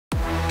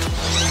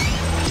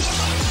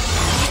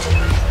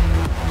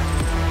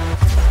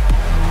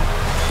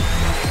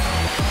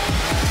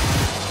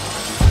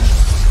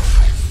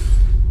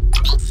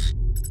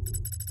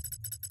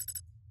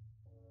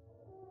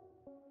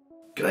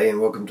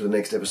welcome to the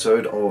next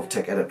episode of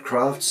Tech Adept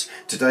Crafts.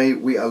 Today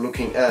we are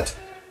looking at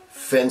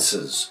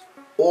fences,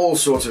 all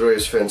sorts of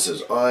various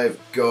fences. I've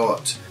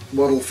got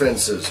wattle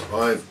fences,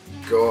 I've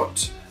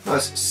got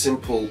nice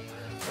simple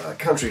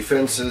country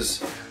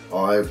fences,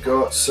 I've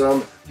got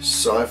some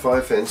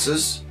sci-fi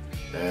fences,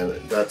 and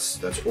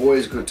that's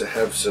always good to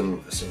have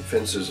some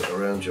fences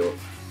around your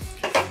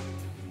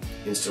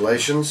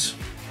installations.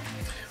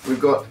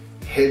 We've got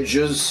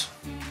hedges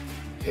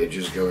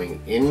going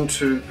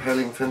into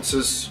paling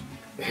fences,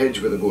 a hedge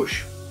with a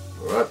bush,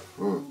 alright,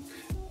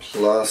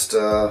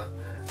 plaster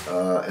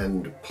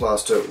and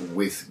plaster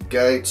with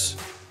gates.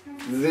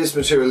 This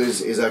material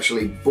is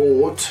actually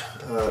bought,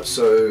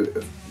 so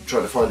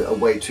try to find a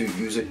way to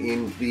use it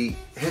in the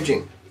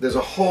hedging. There's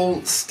a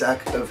whole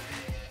stack of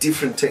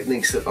different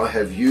techniques that I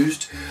have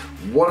used.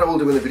 What I will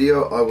do in the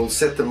video, I will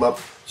set them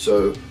up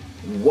so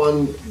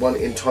one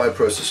entire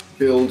process: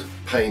 build,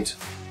 paint,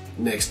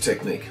 next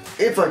technique.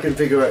 If I can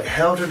figure out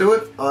how to do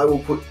it, I will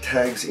put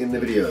tags in the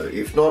video.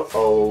 If not,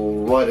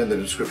 I'll write in the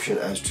description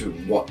as to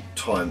what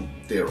time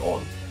they're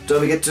on.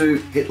 Don't forget to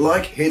hit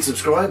like, hit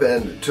subscribe,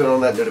 and turn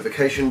on that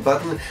notification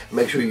button.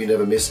 Make sure you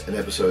never miss an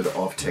episode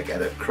of Tech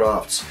Adept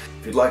Crafts.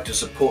 If you'd like to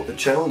support the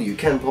channel, you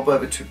can pop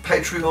over to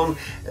Patreon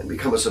and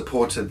become a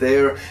supporter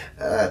there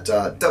at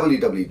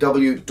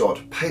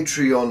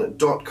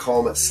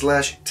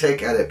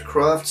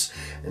www.patreon.com/techadeptcrafts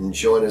and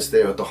join us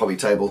there at the hobby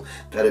table.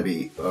 That'd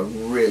be a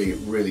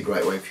really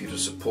great way for you to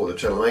support the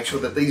channel. Make sure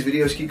that these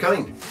videos keep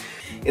coming.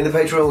 In the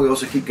Patreon, we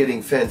also keep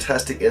getting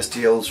fantastic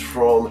STLs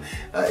from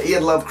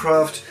Ian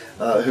Lovecraft,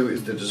 who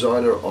is the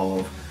designer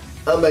of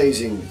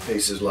amazing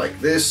pieces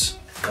like this.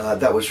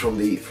 That was from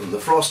the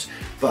Frost,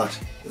 but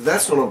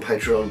that's not on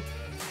Patreon.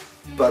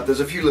 But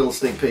there's a few little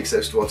sneak peeks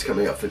as to what's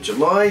coming up for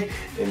July,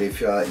 and if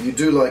you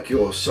do like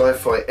your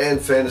sci-fi and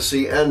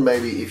fantasy, and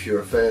maybe if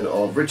you're a fan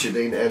of Richard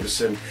Dean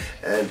Anderson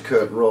and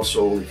Kurt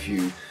Russell, if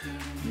you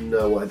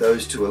know why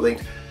those two are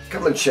linked,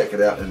 come and check it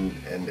out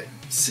and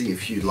see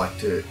if you'd like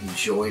to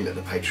join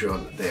the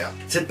Patreon there.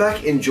 Sit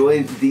back,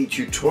 enjoy the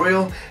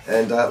tutorial,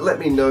 and let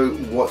me know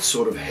what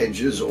sort of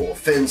hedges or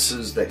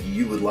fences that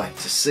you would like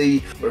to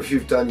see, or if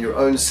you've done your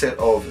own set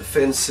of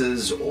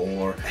fences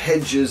or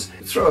hedges.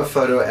 Throw a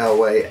photo our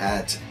way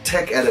at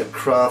Tech Adept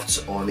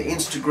Crafts on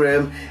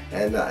Instagram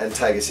and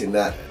tag us in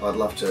that. I'd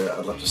love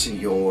to see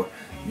your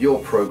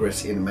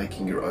progress in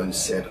making your own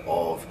set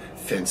of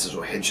fences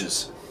or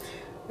hedges.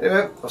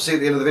 Anyway, I'll see you at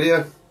the end of the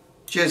video.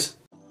 Cheers!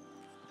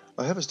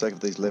 I have a stack of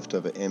these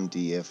leftover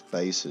MDF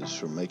bases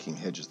from making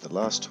hedges the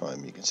last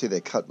time. You can see they're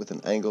cut with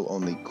an angle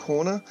on the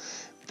corner.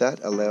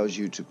 That allows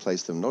you to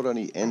place them not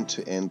only end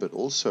to end but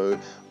also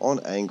on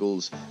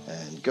angles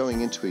and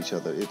going into each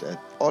other at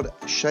odd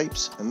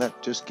shapes, and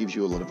that just gives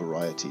you a lot of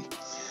variety.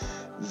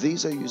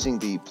 These are using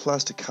the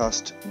plaster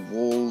cast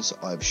walls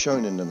I've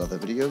shown in another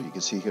video. You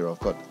can see here I've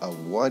got a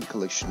wide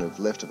collection of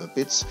leftover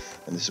bits,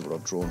 and this is what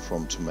I've drawn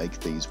from to make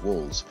these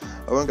walls.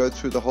 I won't go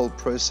through the whole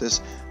process.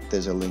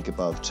 There's a link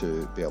above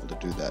to be able to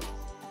do that.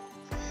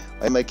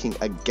 I'm making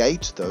a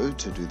gate though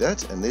to do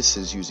that, and this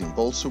is using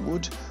balsa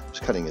wood.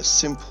 Just cutting a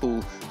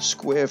simple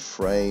square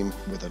frame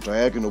with a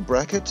diagonal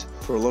bracket.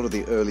 For a lot of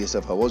the earlier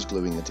stuff I was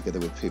gluing it together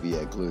with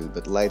PVA glue,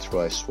 but later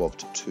I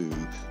swapped to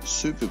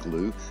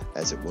Superglue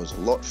as it was a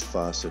lot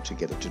faster to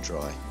get it to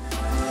dry.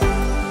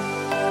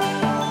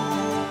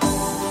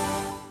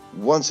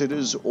 Once it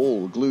is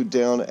all glued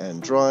down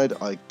and dried,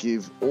 I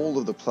give all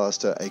of the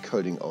plaster a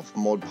coating of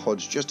Mod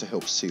Podge just to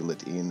help seal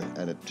it in,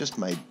 and it just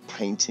made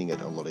painting it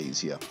a lot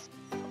easier.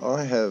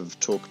 I have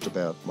talked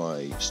about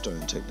my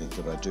stone technique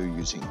that I do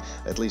using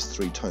at least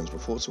 3 tones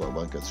before, so I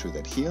won't go through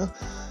that here.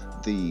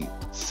 The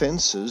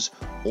fences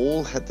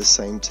all had the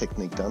same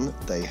technique done.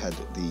 They had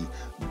the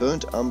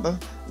burnt umber,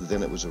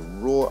 then it was a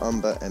raw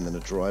umber, and then a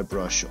dry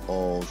brush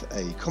of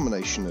a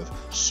combination of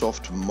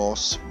soft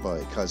moss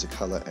by Kaiser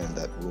color and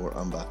that raw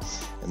umber,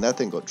 and that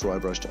then got dry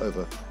brushed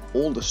over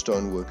all the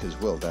stonework as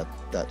well, that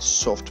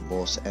soft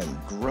moss and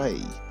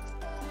grey.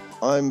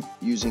 I'm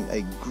using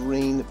a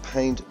green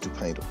paint to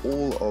paint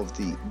all of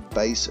the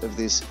base of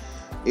this.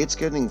 It's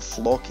getting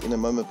flock in a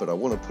moment, but I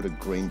want to put a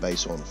green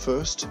base on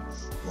first.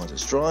 Once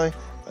it's dry,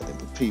 I then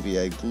put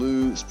PVA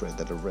glue, spread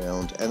that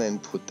around, and then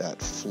put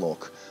that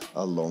flock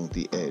along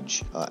the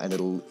edge. And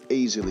it'll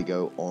easily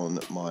go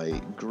on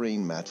my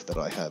green mat that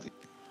I have.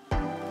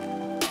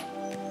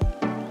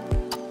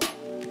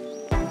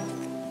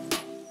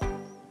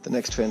 The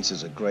next fence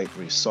is a great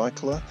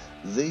recycler.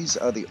 These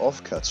are the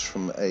offcuts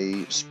from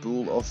a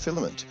spool of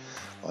filament.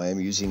 I am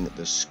using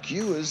the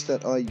skewers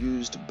that I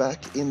used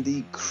back in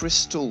the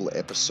crystal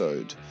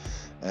episode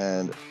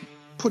and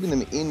putting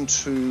them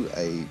into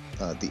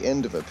the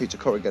end of a piece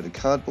of corrugated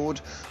cardboard.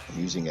 I'm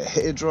using a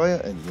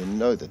hairdryer, and you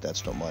know that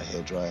that's not my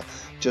hairdryer,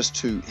 just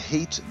to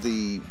heat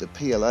the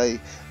PLA,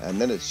 and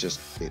then it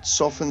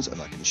softens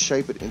and I can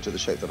shape it into the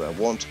shape that I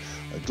want.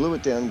 I glue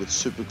it down with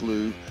super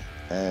glue,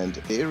 and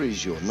there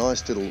is your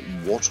nice little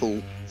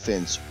wattle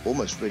fence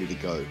almost ready to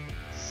go.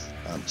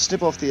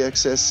 Snip off the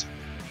excess,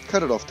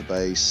 cut it off the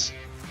base,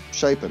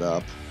 shape it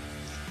up,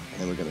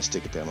 and then we're going to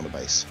stick it down on the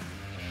base.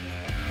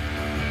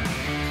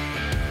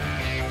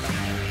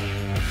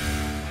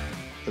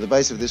 For the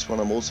base of this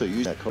one, I'm also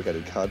using that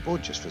corrugated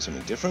cardboard just for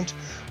something different.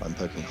 I'm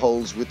poking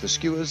holes with the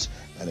skewers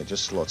and it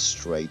just slots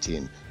straight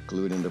in.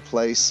 Glue it into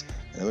place,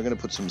 and then we're going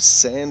to put some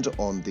sand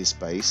on this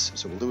base,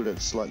 so we'll do it in a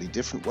slightly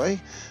different way.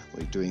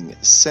 We're doing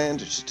sand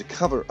just to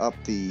cover up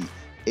the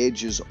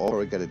edges of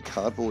corrugated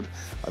cardboard.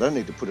 I don't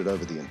need to put it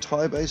over the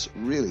entire base,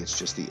 really it's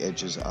just the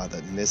edges are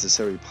the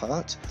necessary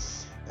part.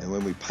 And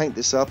when we paint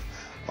this up,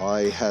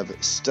 I have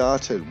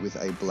started with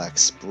a black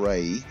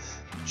spray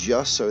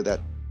just so that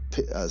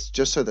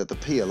the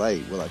PLA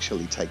will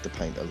actually take the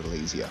paint a little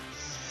easier.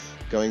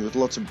 Going with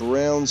lots of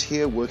browns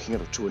here, working it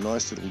up to a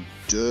nice little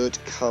dirt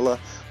color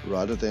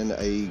rather than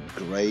a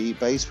gray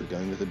base. We're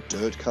going with a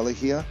dirt color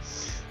here.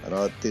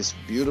 And this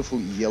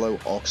beautiful yellow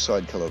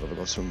oxide color that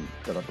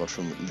I've got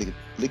from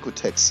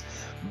Liquitex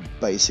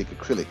basic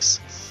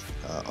acrylics.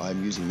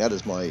 I'm using that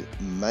as my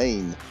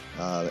main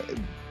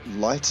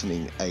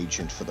lightening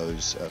agent for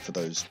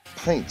those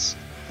paints.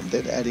 I'm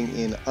then adding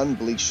in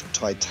unbleached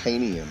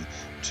titanium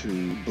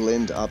to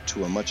blend up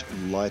to a much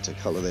lighter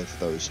color there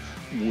for those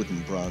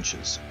wooden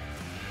branches.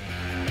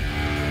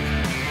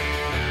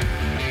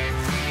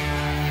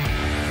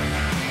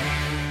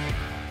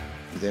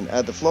 You then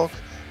add the flock,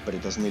 but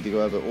it doesn't need to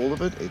go over all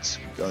of it. It's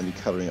only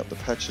covering up the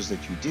patches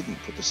that you didn't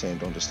put the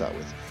sand on to start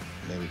with.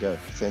 And there we go,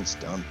 fence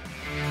done.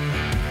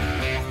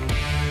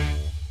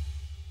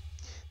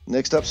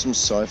 Next up, some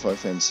sci-fi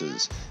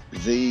fences.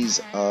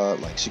 These are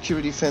like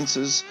security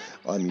fences.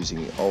 I'm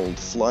using the old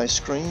fly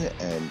screen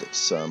and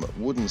some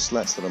wooden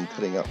slats that I'm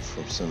cutting up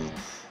from some,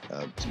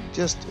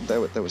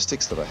 they were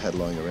sticks that I had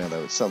lying around.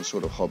 They were some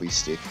sort of hobby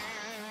stick.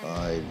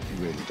 I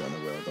really don't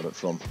know where I got it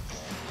from.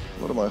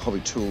 A lot of my hobby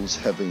tools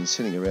have been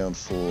sitting around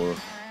for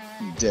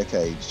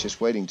decades,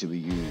 just waiting to be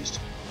used.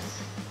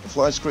 The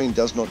fly screen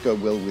does not go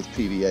well with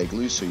PVA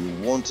glue, so you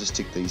want to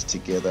stick these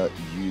together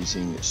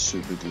using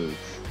Superglue.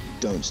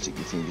 Don't stick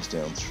your fingers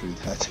down through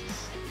that.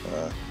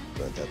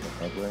 Learned that the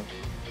hard way.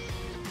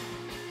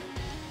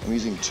 I'm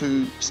using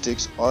 2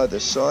 sticks either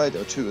side,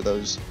 or 2 of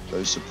those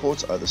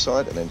supports either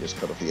side, and then just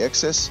cut off the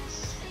excess.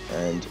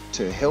 And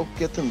to help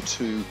get them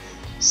to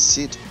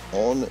sit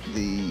on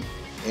the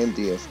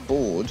MDF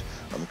board,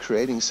 I'm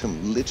creating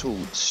some little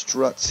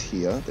struts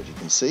here that you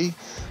can see,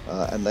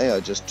 and they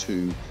are just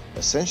to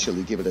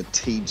essentially give it a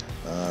T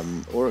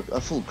or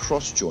a full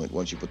cross joint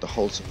once you put the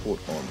whole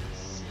support on.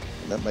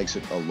 And that makes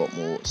it a lot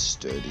more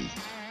sturdy.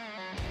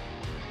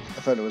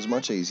 I found it was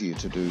much easier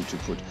to do to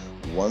put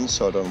one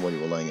side on while you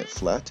were laying it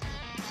flat,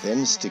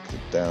 then stick it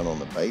down on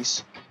the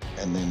base,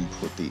 and then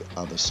put the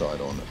other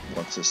side on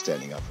once it's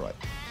standing upright.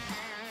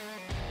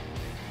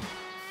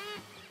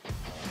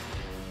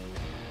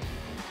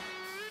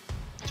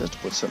 Just to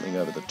put something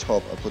over the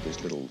top, I put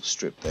this little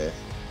strip there.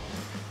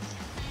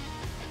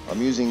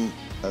 I'm using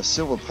a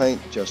silver paint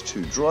just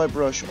to dry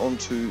brush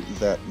onto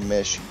that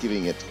mesh,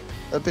 giving it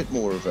a bit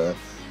more of a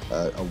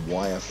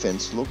wire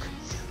fence look.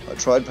 I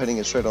tried painting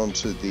it straight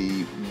onto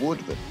the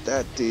wood, but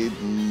that did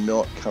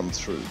not come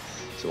through.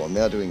 So I'm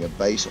now doing a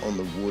base on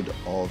the wood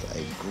of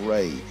a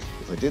grey.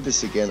 If I did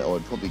this again, I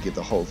would probably give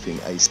the whole thing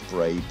a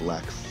spray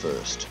black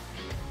first.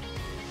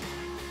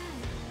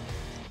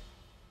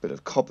 Bit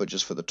of copper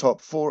just for the top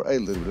for a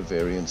little bit of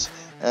variance,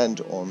 and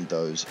on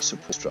those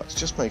support struts.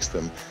 Just makes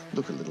them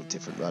look a little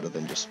different rather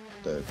than just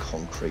the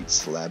concrete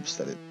slabs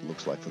that it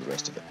looks like for the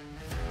rest of it.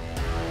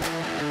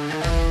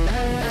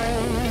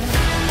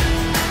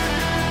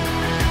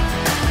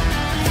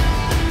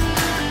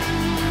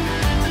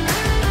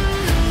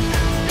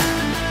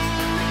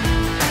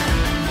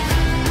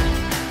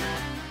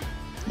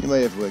 You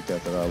may have worked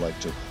out that I like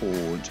to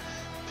hoard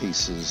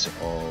pieces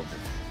of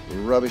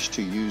rubbish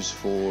to use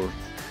for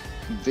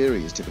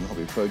various different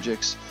hobby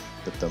projects,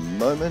 but the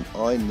moment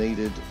I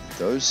needed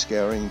those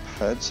scouring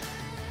pads,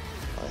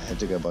 I had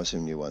to go buy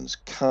some new ones.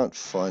 Can't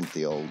find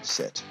the old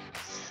set.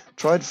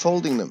 Tried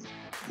folding them.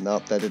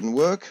 Nope, that didn't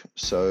work,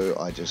 so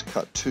I just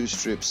cut 2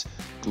 strips,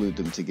 glued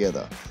them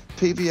together.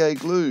 PVA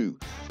glue.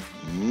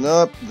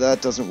 Nope,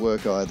 that doesn't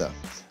work either.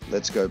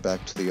 Let's go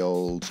back to the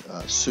old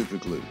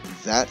Superglue.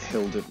 That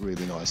held it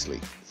really nicely.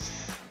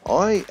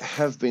 I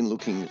have been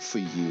looking for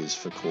years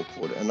for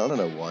corkboard, and I don't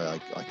know why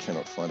I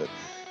cannot find it.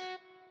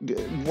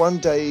 One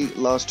day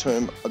last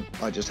term,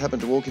 I just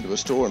happened to walk into a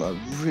store, and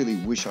I really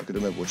wish I could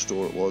remember what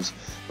store it was,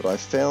 but I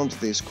found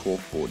this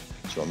corkboard,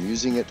 so I'm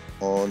using it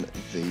on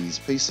these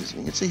pieces.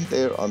 You can see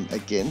there I'm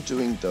again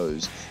doing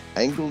those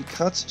angled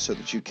cuts so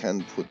that you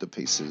can put the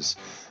pieces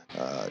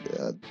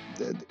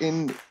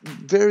in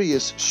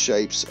various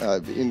shapes,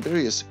 in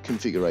various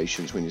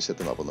configurations when you set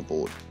them up on the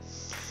board.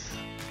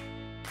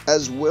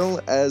 As well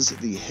as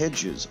the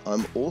hedges,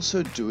 I'm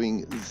also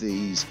doing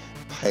these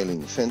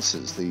paling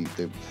fences.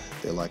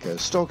 They're like a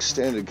stock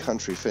standard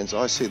country fence.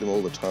 I see them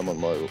all the time on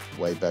my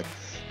way back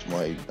to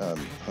my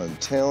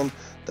hometown.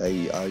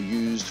 They are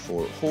used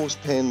for horse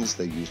pens,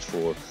 they're used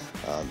for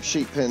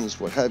sheep pens,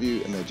 what have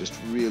you, and they're just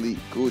really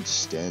good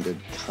standard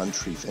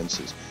country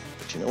fences.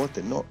 But you know what,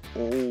 they're not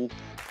all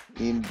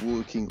in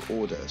working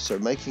order, so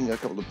making a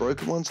couple of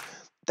broken ones,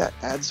 that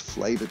adds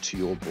flavor to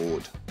your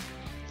board.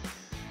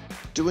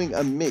 doing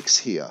a mix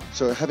here.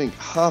 So having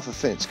half a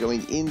fence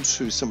going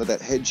into some of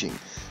that hedging.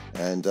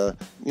 And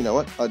you know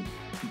what,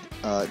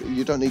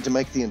 you don't need to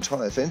make the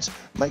entire fence,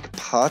 make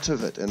part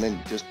of it and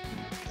then just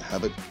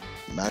have it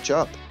match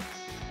up.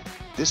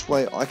 This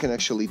way I can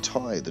actually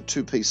tie the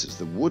two pieces,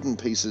 the wooden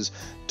pieces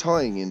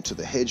tying into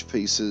the hedge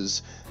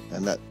pieces,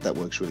 and that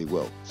works really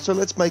well. So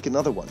let's make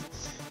another one.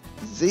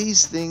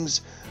 These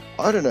things,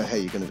 I don't know how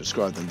you're going to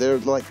describe them. They're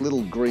like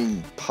little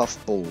green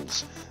puff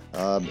balls.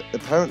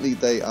 Apparently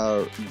they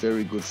are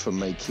very good for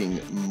making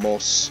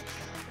moss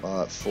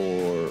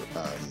for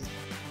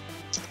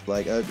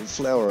like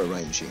flower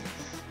arranging.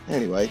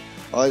 Anyway,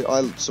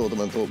 I saw them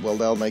and thought, well,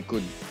 they'll make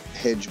good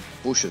hedge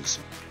bushes.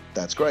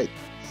 That's great.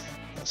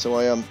 So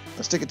I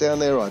stick it down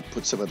there, I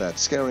put some of that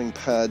scouring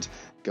pad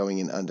going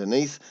in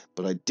underneath,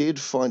 but I did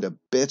find a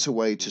better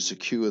way to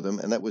secure them,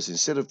 and that was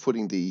instead of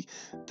putting the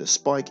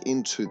spike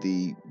into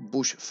the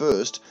bush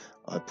first,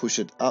 I push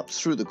it up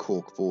through the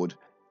corkboard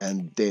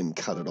and then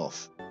cut it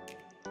off.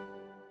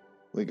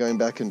 We're going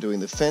back and doing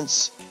the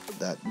fence,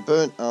 that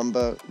burnt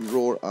umber,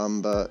 raw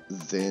umber,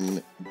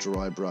 then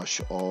dry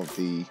brush of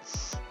the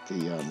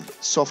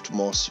soft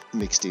moss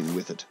mixed in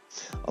with it.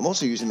 I'm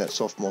also using that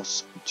soft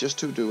moss just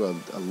to do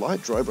a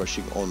light dry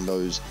brushing on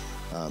those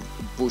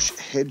bush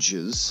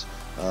hedges,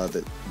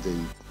 the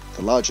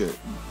larger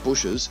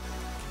bushes,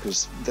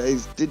 because they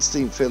did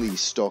seem fairly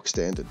stock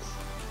standard.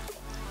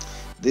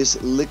 This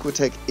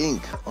Liquitex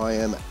ink I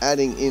am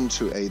adding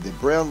into the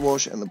brown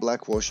wash and the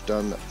black wash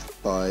done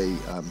by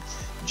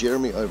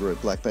Jeremy over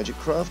at Black Magic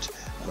Craft,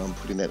 and I'm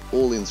putting that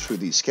all in through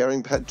the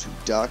scouring pad to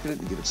darken it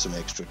and give it some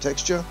extra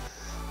texture.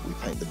 We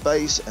paint the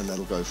base and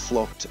that'll go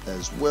flocked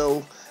as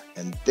well,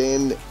 and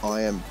then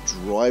I am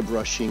dry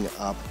brushing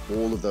up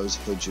all of those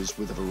hedges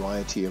with a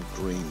variety of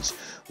greens,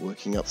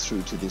 working up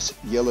through to this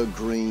yellow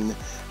green,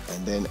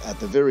 and then at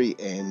the very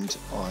end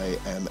I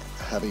am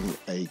having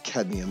a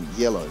cadmium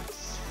yellow.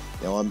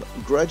 Now I'm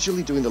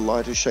gradually doing the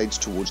lighter shades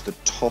towards the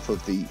top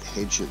of the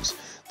hedges.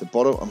 The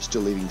bottom I'm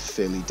still leaving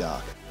fairly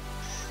dark.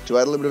 To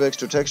add a little bit of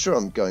extra texture,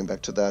 I'm going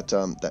back to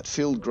that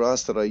field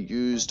grass that I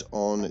used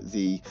on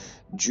the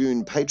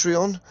June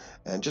Patreon,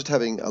 and just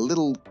having a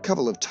little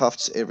couple of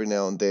tufts every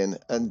now and then,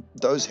 and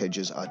those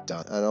hedges are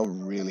done, and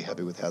I'm really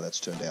happy with how that's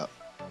turned out.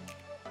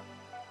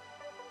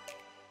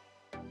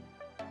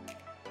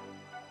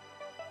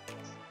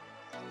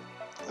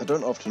 I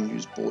don't often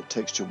use bought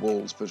texture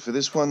walls, but for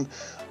this one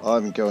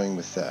I'm going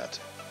with that.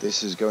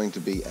 This is going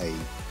to be a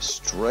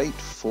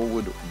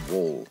straightforward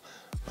wall.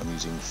 I'm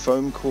using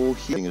foam core,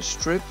 heating a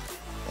strip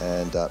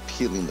and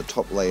peeling the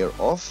top layer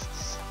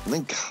off, and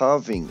then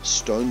carving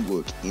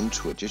stonework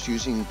into it, just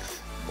using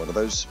one of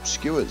those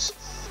skewers.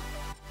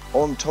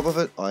 On top of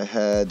it I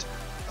had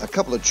a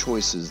couple of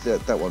choices.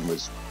 That one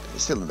was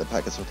still in the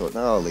packet, so I thought,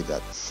 no, I'll leave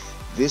that.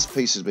 This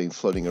piece has been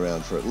floating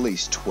around for at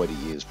least 20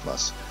 years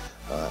plus,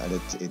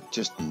 and it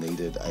just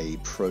needed a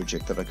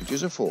project that I could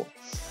use it for.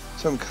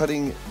 So I'm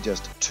cutting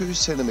just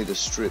 2cm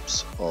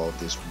strips of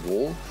this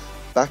wall,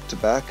 back to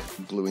back,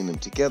 gluing them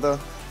together,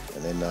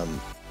 and then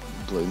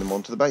gluing them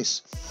onto the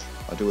base.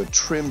 I do a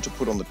trim to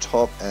put on the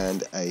top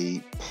and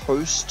a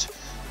post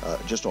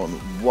just on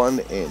one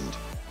end.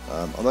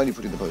 I'm only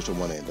putting the post on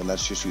one end, and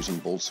that's just using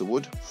balsa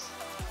wood.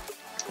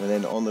 And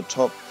then on the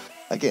top,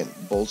 again,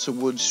 balsa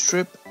wood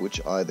strip,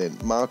 which I then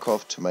mark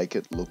off to make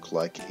it look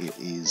like it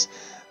is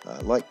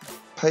like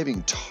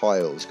paving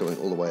tiles going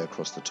all the way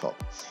across the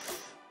top.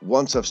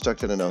 Once I've stuck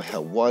that and know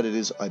how wide it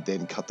is, I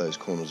then cut those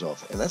corners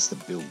off, and that's the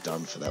build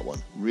done for that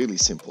one. Really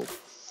simple.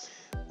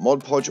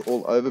 Mod Podge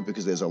all over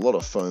because there's a lot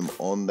of foam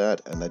on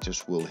that, and that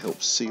just will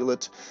help seal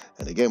it.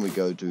 And again, we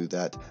go do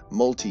that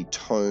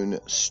multi-tone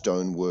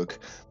stonework,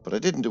 but I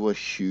didn't do a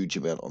huge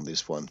amount on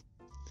this one.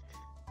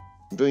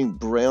 I'm doing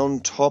brown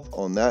top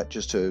on that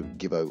just to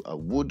give a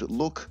wood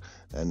look,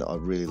 and I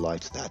really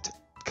liked that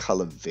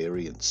color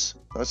variance.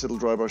 Nice little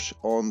dry brush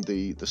on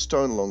the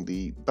stone along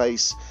the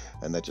base,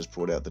 and that just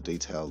brought out the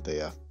detail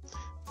there.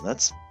 And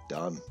that's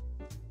done.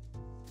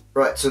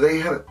 Right, so there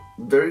you have it.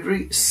 Very,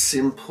 very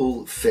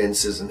simple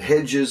fences and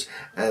hedges,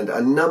 and a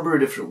number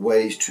of different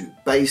ways to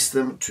base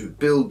them, to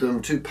build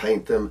them, to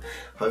paint them.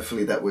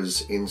 Hopefully that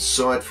was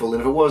insightful,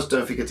 and if it was,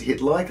 don't forget to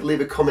hit like, leave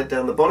a comment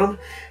down the bottom,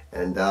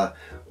 and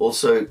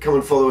also come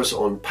and follow us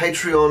on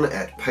Patreon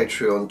at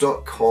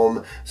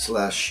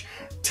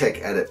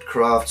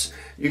patreon.com/TechAdeptCrafts.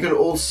 You can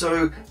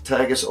also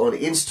tag us on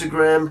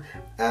Instagram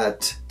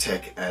at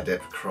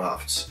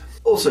TechAdeptCrafts.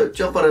 Also,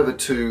 jump on over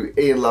to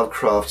Ian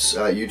Lovecraft's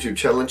YouTube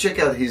channel and check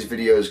out his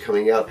videos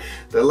coming out.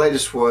 The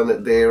latest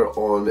one there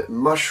on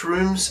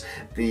mushrooms,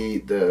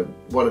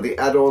 one of the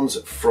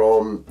add-ons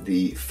from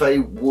the Fey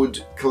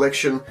Wood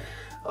collection.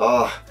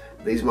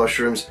 These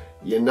mushrooms,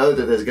 you know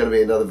that there's going to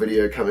be another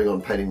video coming on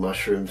painting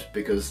mushrooms,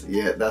 because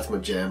yeah, that's my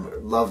jam.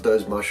 Love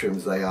those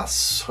mushrooms, they are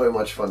so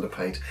much fun to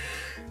paint.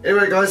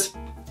 Anyway guys,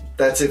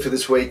 that's it for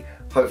this week.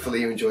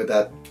 Hopefully you enjoyed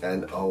that,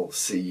 and I'll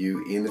see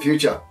you in the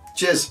future.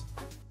 Cheers!